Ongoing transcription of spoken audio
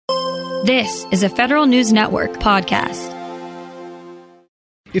This is a Federal News Network podcast.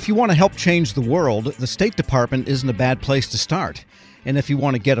 If you want to help change the world, the State Department isn't a bad place to start. And if you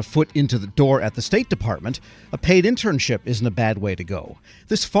want to get a foot into the door at the State Department, a paid internship isn't a bad way to go.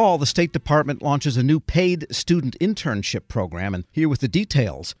 This fall, the State Department launches a new paid student internship program, and here with the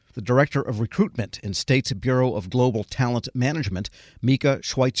details, the Director of Recruitment in State's Bureau of Global Talent Management, Mika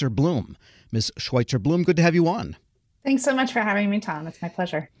Schweitzer-Blum. Ms. Schweitzer-Blum, good to have you on. Thanks so much for having me, Tom. It's my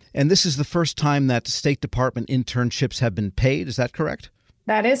pleasure. And this is the first time that State Department internships have been paid, is that correct?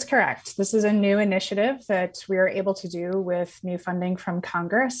 That is correct. This is a new initiative that we are able to do with new funding from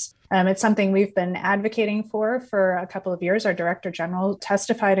Congress. It's something we've been advocating for a couple of years. Our Director General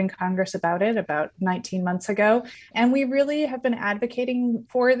testified in Congress about it about 19 months ago. And we really have been advocating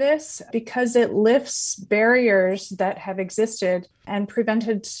for this because it lifts barriers that have existed and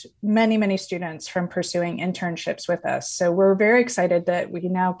prevented many, many students from pursuing internships with us. So we're very excited that we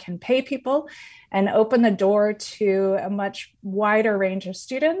now can pay people and open the door to a much wider range of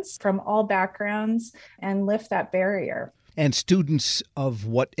students from all backgrounds and lift that barrier. And students of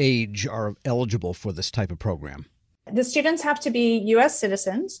what age are eligible for this type of program? The students have to be U.S.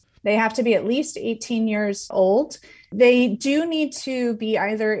 citizens. They have to be at least 18 years old. They do need to be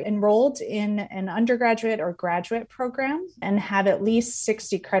either enrolled in an undergraduate or graduate program and have at least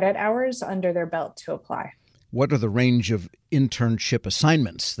 60 credit hours under their belt to apply. What are the range of internship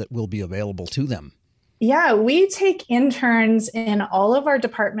assignments that will be available to them? Yeah, we take interns in all of our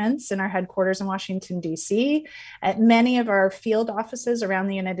departments in our headquarters in Washington, D.C., at many of our field offices around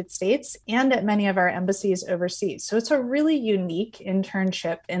the United States, and at many of our embassies overseas. So it's a really unique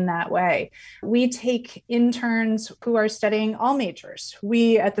internship in that way. We take interns who are studying all majors.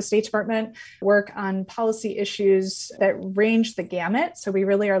 We at the State Department work on policy issues that range the gamut. So we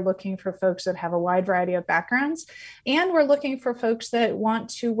really are looking for folks that have a wide variety of backgrounds. And we're looking for folks that want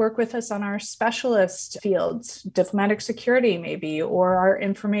to work with us on our specialist fields, diplomatic security maybe, or our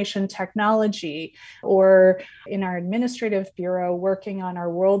information technology, or in our administrative bureau working on our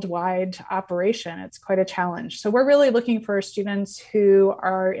worldwide operation. It's quite a challenge. So we're really looking for students who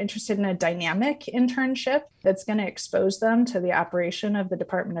are interested in a dynamic internship that's going to expose them to the operation of the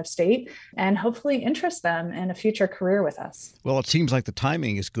Department of State and hopefully interest them in a future career with us. Well, it seems like the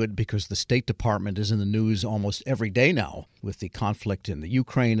timing is good because the State Department is in the news almost every day now with the conflict in the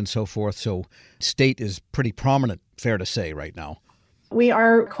Ukraine and so forth. So state is pretty prominent, fair to say, right now. We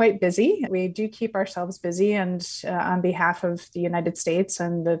are quite busy. We do keep ourselves busy and on behalf of the United States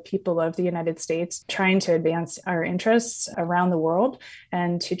and the people of the United States, trying to advance our interests around the world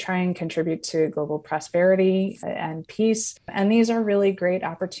and to try and contribute to global prosperity and peace. And these are really great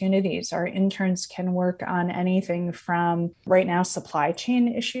opportunities. Our interns can work on anything from right now, supply chain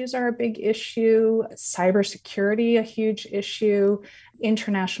issues are a big issue, cybersecurity, a huge issue,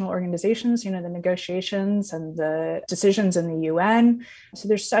 international organizations, the negotiations and the decisions in the UN. So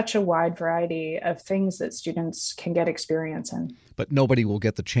there's such a wide variety of things that students can get experience in. But nobody will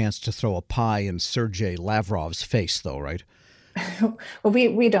get the chance to throw a pie in Sergei Lavrov's face, though, right? Well,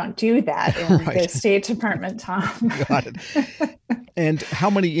 we don't do that in Right. the State Department, Tom. Got it. And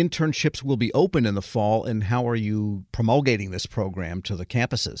how many internships will be open in the fall, and how are you promulgating this program to the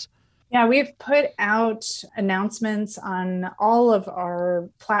campuses? Yeah, we've put out announcements on all of our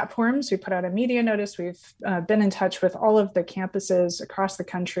platforms. We put out a media notice. We've been in touch with all of the campuses across the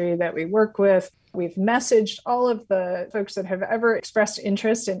country that we work with. We've messaged all of the folks that have ever expressed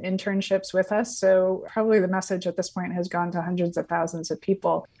interest in internships with us. So probably the message at this point has gone to hundreds of thousands of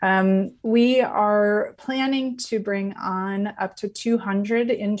people. We are planning to bring on up to 200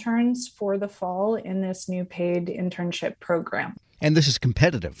 interns for the fall in this new paid internship program. And this is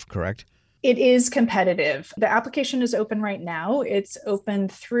competitive, correct? It is competitive. The application is open right now. It's open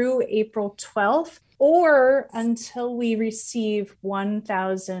through April 12th or until we receive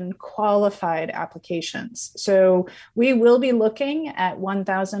 1,000 qualified applications. So we will be looking at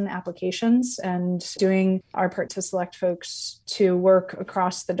 1,000 applications and doing our part to select folks to work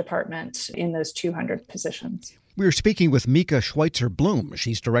across the department in those 200 positions. We are speaking with Mika Schweitzer-Blum.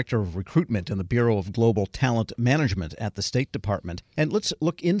 She's Director of Recruitment in the Bureau of Global Talent Management at the State Department. And let's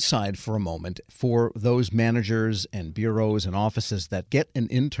look inside for a moment for those managers and bureaus and offices that get an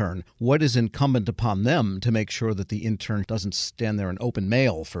intern. What is incumbent upon them to make sure that the intern doesn't stand there and open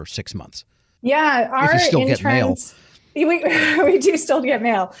mail for 6 months? Yeah, our if you still interns. Get mail. We do still get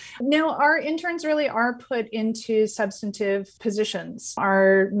mail. No, our interns really are put into substantive positions.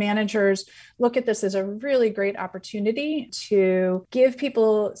 Our managers look at this as a really great opportunity to give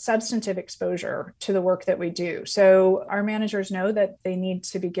people substantive exposure to the work that we do. So our managers know that they need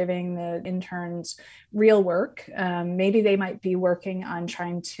to be giving the interns real work. Maybe they might be working on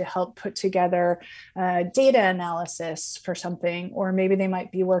trying to help put together data analysis for something, or maybe they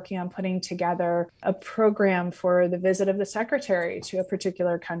might be working on putting together a program for the visit of the secretary to a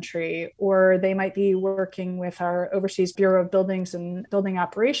particular country, or they might be working with our Overseas Bureau of Buildings and Building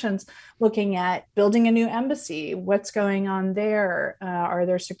Operations, looking at building a new embassy. What's going on there? Are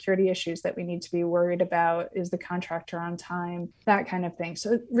there security issues that we need to be worried about? Is the contractor on time? That kind of thing.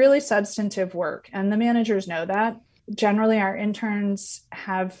 So really substantive work. And the managers know that. Generally, our interns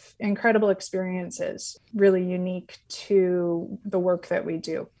have incredible experiences, really unique to the work that we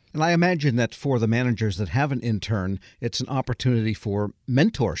do. And I imagine that for the managers that have an intern, it's an opportunity for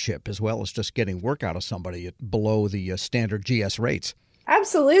mentorship as well as just getting work out of somebody at below the standard GS rates.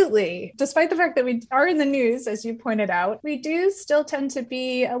 Absolutely. Despite the fact that we are in the news, as you pointed out, we do still tend to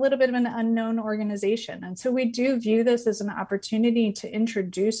be a little bit of an unknown organization. And so we do view this as an opportunity to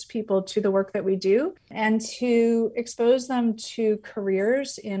introduce people to the work that we do and to expose them to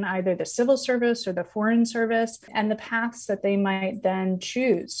careers in either the civil service or the foreign service and the paths that they might then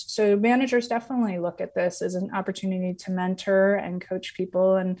choose. So managers definitely look at this as an opportunity to mentor and coach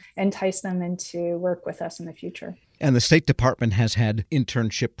people and entice them into work with us in the future. And the State Department has had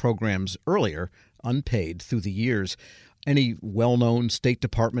internship programs earlier, unpaid, through the years. Any well-known State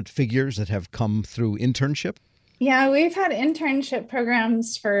Department figures that have come through internship? Yeah, we've had internship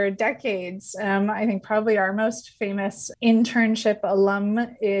programs for decades. I think probably our most famous internship alum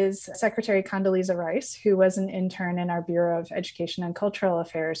is Secretary Condoleezza Rice, who was an intern in our Bureau of Education and Cultural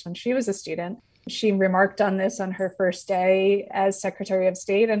Affairs when she was a student. She remarked on this on her first day as Secretary of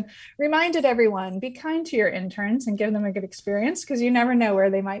State and reminded everyone, be kind to your interns and give them a good experience because you never know where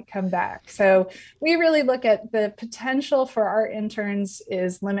they might come back. So we really look at the potential for our interns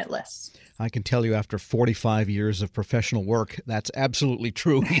is limitless. I can tell you after 45 years of professional work, that's absolutely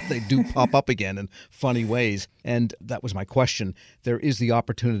true. They do pop up again in funny ways. And that was my question. There is the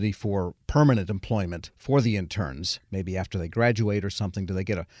opportunity for permanent employment for the interns. Maybe after they graduate or something, do they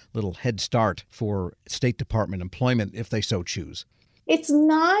get a little head start for State Department employment if they so choose? It's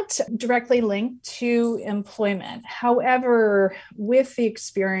not directly linked to employment. However, with the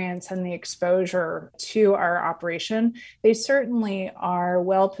experience and the exposure to our operation, they certainly are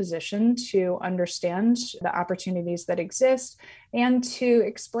well positioned to understand the opportunities that exist and to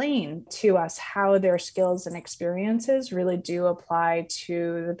explain to us how their skills and experiences really do apply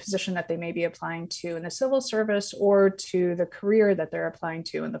to the position that they may be applying to in the civil service or to the career that they're applying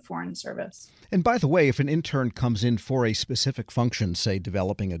to in the foreign service. And by the way, if an intern comes in for a specific function, say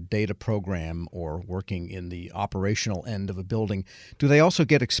developing a data program or working in the operational end of a building, do they also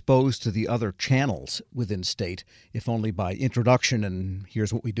get exposed to the other channels within state, if only by introduction and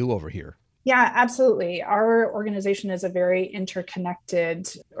here's what we do over here? Yeah, absolutely. Our organization is a very interconnected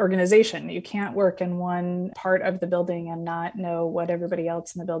organization. You can't work in one part of the building and not know what everybody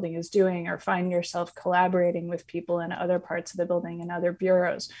else in the building is doing, or find yourself collaborating with people in other parts of the building and other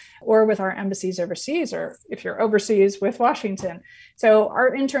bureaus, or with our embassies overseas, or if you're overseas with Washington. So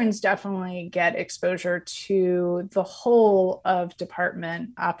our interns definitely get exposure to the whole of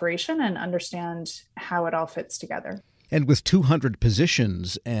department operation and understand how it all fits together. And with 200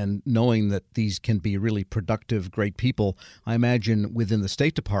 positions and knowing that these can be really productive, great people, I imagine within the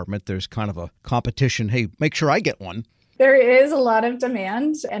State Department, there's kind of a competition. Hey, make sure I get one. There is a lot of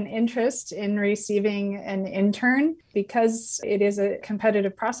demand and interest in receiving an intern because it is a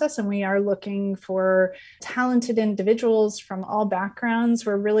competitive process and we are looking for talented individuals from all backgrounds.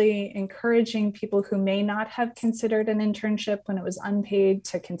 We're really encouraging people who may not have considered an internship when it was unpaid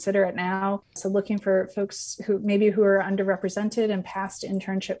to consider it now. So looking for folks who are underrepresented in past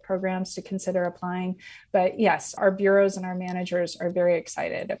internship programs to consider applying. But yes, our bureaus and our managers are very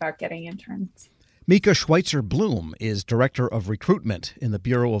excited about getting interns. Mika Schweitzer-Bloom is Director of Recruitment in the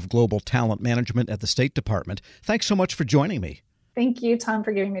Bureau of Global Talent Management at the State Department. Thanks so much for joining me. Thank you, Tom,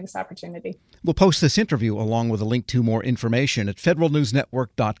 for giving me this opportunity. We'll post this interview along with a link to more information at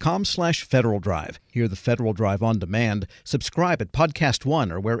federalnewsnetwork.com/Federal Drive. Hear the Federal Drive on demand. Subscribe at Podcast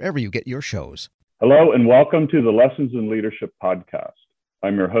One or wherever you get your shows. Hello and welcome to the Lessons in Leadership podcast.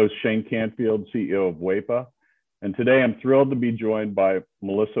 I'm your host, Shane Canfield, CEO of WEPA, and today I'm thrilled to be joined by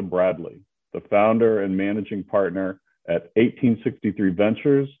Melissa Bradley, the founder and managing partner at 1863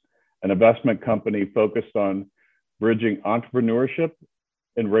 Ventures, an investment company focused on bridging entrepreneurship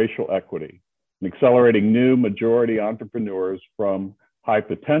and racial equity. and accelerating new majority entrepreneurs from high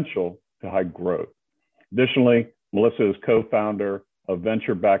potential to high growth. Additionally, Melissa is co-founder of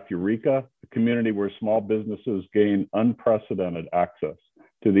venture-backed Eureka, a community where small businesses gain unprecedented access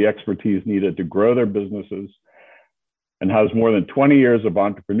to the expertise needed to grow their businesses, and has more than 20 years of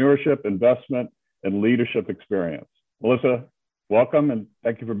entrepreneurship, investment, and leadership experience. Melissa, welcome, and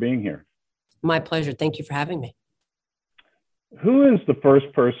thank you for being here. My pleasure. Thank you for having me. Who is the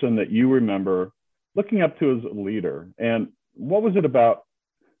first person that you remember looking up to as a leader, and what was it about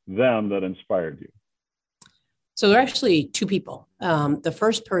them that inspired you? So there are actually two people. The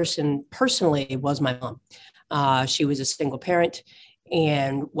first person personally was my mom. She was a single parent.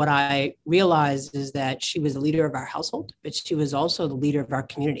 And what I realized is that she was the leader of our household, but she was also the leader of our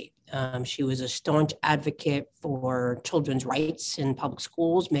community. She was a staunch advocate for children's rights in public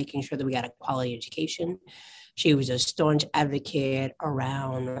schools, making sure that we got a quality education. She was a staunch advocate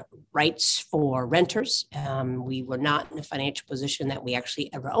around rights for renters. We were not in a financial position that we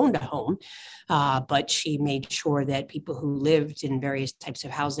actually ever owned a home, but she made sure that people who lived in various types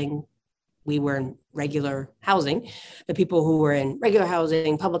of housing, we were in regular housing, the people who were in regular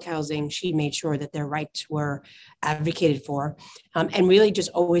housing, public housing, she made sure that their rights were advocated for, and really just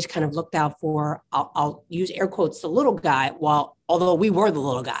always kind of looked out for, I'll use air quotes, the little guy, although we were the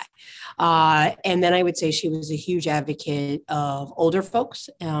little guy. And then I would say she was a huge advocate of older folks.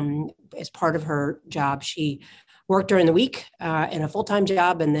 As part of her job, she worked during the week in a full-time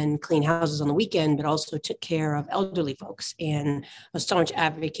job and then clean houses on the weekend, but also took care of elderly folks and a staunch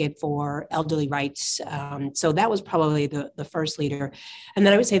advocate for elderly rights. So that was probably the first leader. And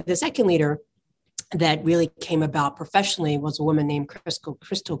then I would say the second leader that really came about professionally was a woman named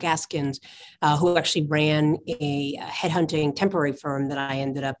Crystal Gaskins, who actually ran a headhunting temporary firm that I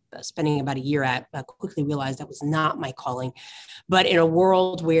ended up spending about a year at. I quickly realized that was not my calling. But in a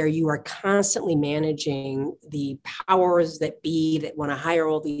world where you are constantly managing the powers that be that want to hire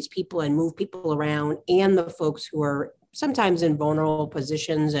all these people and move people around, and the folks who are sometimes in vulnerable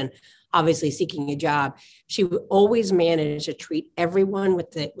positions and obviously seeking a job, she would always manage to treat everyone with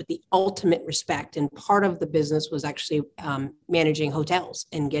the ultimate respect. And part of the business was actually managing hotels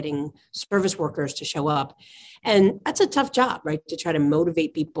and getting service workers to show up. And that's a tough job, right? To try to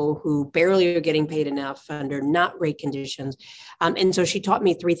motivate people who barely are getting paid enough under not great conditions. And so she taught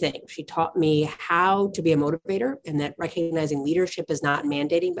me three things. She taught me how to be a motivator, and that recognizing leadership is not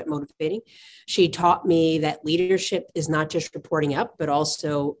mandating, but motivating. She taught me that leadership is not just reporting up, but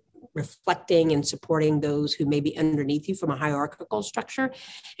also reflecting and supporting those who may be underneath you from a hierarchical structure.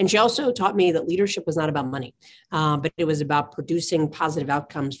 And she also taught me that leadership was not about money, but it was about producing positive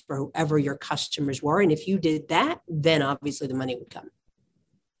outcomes for whoever your customers were. And if you did that, then obviously the money would come.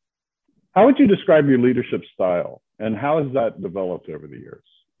 How would you describe your leadership style, and how has that developed over the years?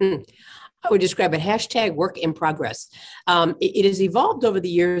 I would describe it #work in progress. It has evolved over the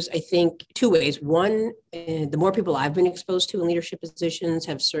years, I think, two ways. One, the more people I've been exposed to in leadership positions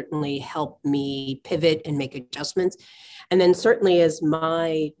have certainly helped me pivot and make adjustments. And then certainly as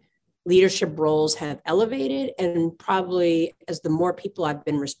my leadership roles have elevated, and probably as the more people I've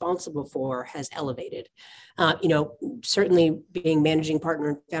been responsible for has elevated. Certainly being managing partner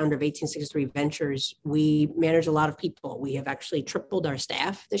and founder of 1863 Ventures, we manage a lot of people. We have actually tripled our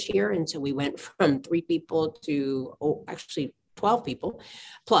staff this year. And so we went from 3 people to actually 12 people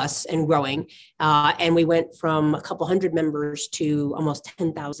plus and growing. And we went from a couple hundred members to almost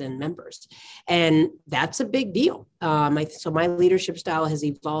 10,000 members. And that's a big deal. So my leadership style has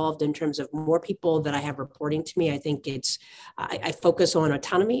evolved in terms of more people that I have reporting to me. I think I focus on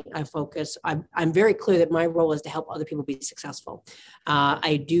autonomy. I'm very clear that my role is to help other people be successful.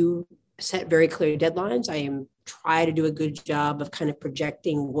 I do set very clear deadlines. I try to do a good job of kind of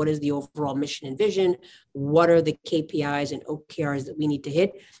projecting what is the overall mission and vision, what are the KPIs and OKRs that we need to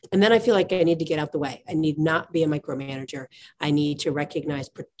hit. And then I feel like I need to get out the way. I need not be a micromanager. I need to recognize,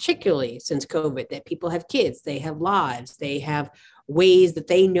 particularly since COVID, that people have kids, they have lives, they have ways that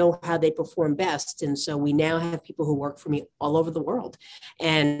they know how they perform best. And so we now have people who work for me all over the world.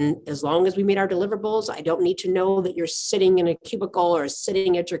 And as long as we meet our deliverables, I don't need to know that you're sitting in a cubicle or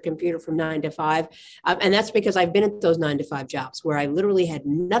sitting at your computer from 9 to 5. And that's because I've been at those 9 to 5 jobs where I literally had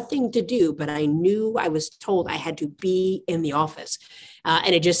nothing to do, but I knew I was told I had to be in the office.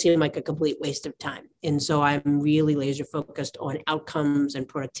 And it just seemed like a complete waste of time. And so I'm really laser focused on outcomes and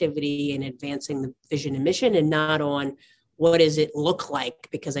productivity and advancing the vision and mission, and not on what does it look like?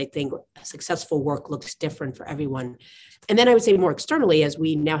 Because I think successful work looks different for everyone. And then I would say more externally, as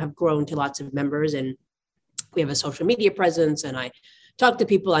we now have grown to lots of members and we have a social media presence, and I talk to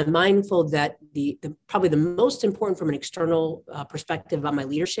people, I'm mindful that the probably the most important from an external perspective about my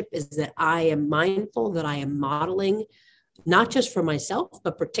leadership is that I am mindful that I am modeling not just for myself,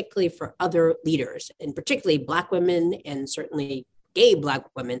 but particularly for other leaders, and particularly Black women and certainly gay Black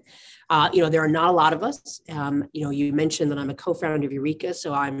women. There are not a lot of us. You mentioned that I'm a co-founder of Eureka,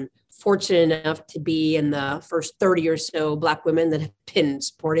 so I'm fortunate enough to be in the first 30 or so Black women that have been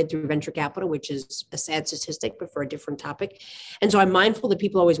supported through venture capital, which is a sad statistic, but for a different topic. And so I'm mindful that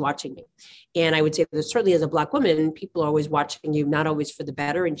people are always watching me. And I would say that certainly as a Black woman, people are always watching you, not always for the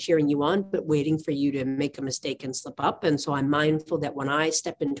better and cheering you on, but waiting for you to make a mistake and slip up. And so I'm mindful that when I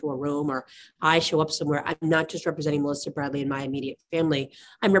step into a room or I show up somewhere, I'm not just representing Melissa Bradley and my immediate family.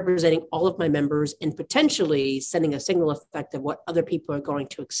 I'm representing all of my members and potentially sending a signal effect of what other people are going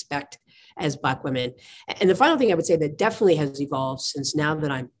to expect as Black women. And the final thing I would say that definitely has evolved since now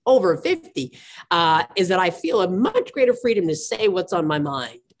that I'm over 50 is that I feel a much greater freedom to say what's on my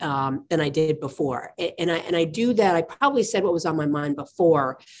mind than I did before. And I do that. I probably said what was on my mind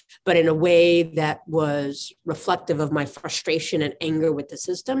before, but in a way that was reflective of my frustration and anger with the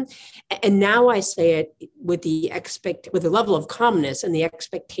system. And now I say it with the level of calmness and the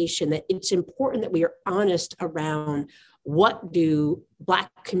expectation that it's important that we are honest around what do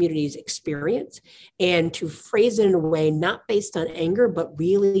Black communities experience, and to phrase it in a way not based on anger, but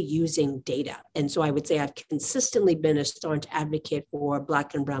really using data. And so I would say I've consistently been a staunch advocate for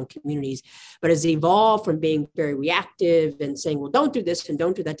Black and brown communities, but has evolved from being very reactive and saying, well, don't do this and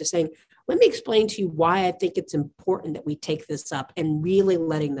don't do that, to saying, let me explain to you why I think it's important that we take this up, and really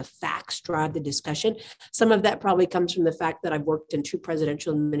letting the facts drive the discussion. Some of that probably comes from the fact that I've worked in 2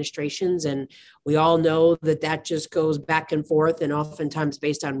 presidential administrations, and we all know that just goes back and forth and oftentimes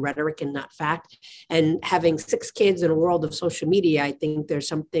based on rhetoric and not fact. And having 6 kids in a world of social media, I think there's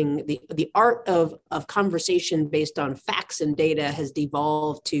something, the art of conversation based on facts and data has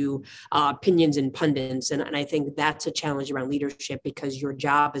devolved to opinions and pundits. And I think that's a challenge around leadership, because your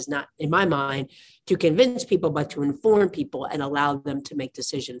job is not, in my mind, to convince people, but to inform people and allow them to make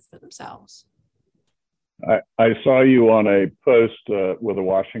decisions for themselves. I saw you on a post with a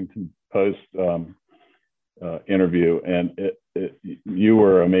Washington Post interview, and you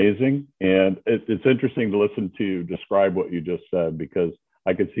were amazing. And it's interesting to listen to you describe what you just said, because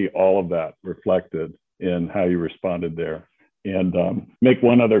I could see all of that reflected in how you responded there. And make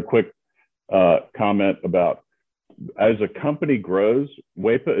one other quick comment about, as a company grows,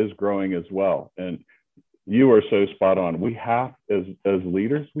 WEPA is growing as well. And you are so spot on. We have, as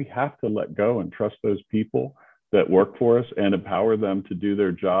leaders, we have to let go and trust those people that work for us and empower them to do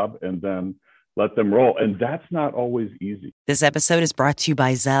their job, and then let them roll. And that's not always easy. This episode is brought to you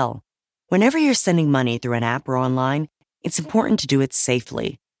by Zelle. Whenever you're sending money through an app or online, it's important to do it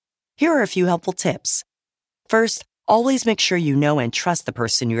safely. Here are a few helpful tips. First, always make sure you know and trust the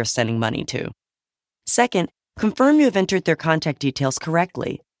person you are sending money to. Second, confirm you have entered their contact details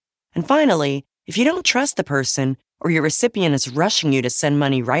correctly. And finally, if you don't trust the person, or your recipient is rushing you to send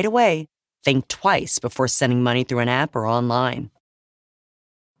money right away, think twice before sending money through an app or online.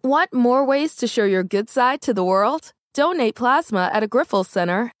 Want more ways to show your good side to the world? Donate plasma at a Grifols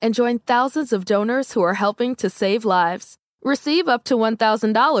Center and join thousands of donors who are helping to save lives. Receive up to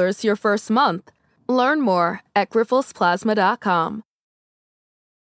 $1,000 your first month. Learn more at grifolsplasma.com.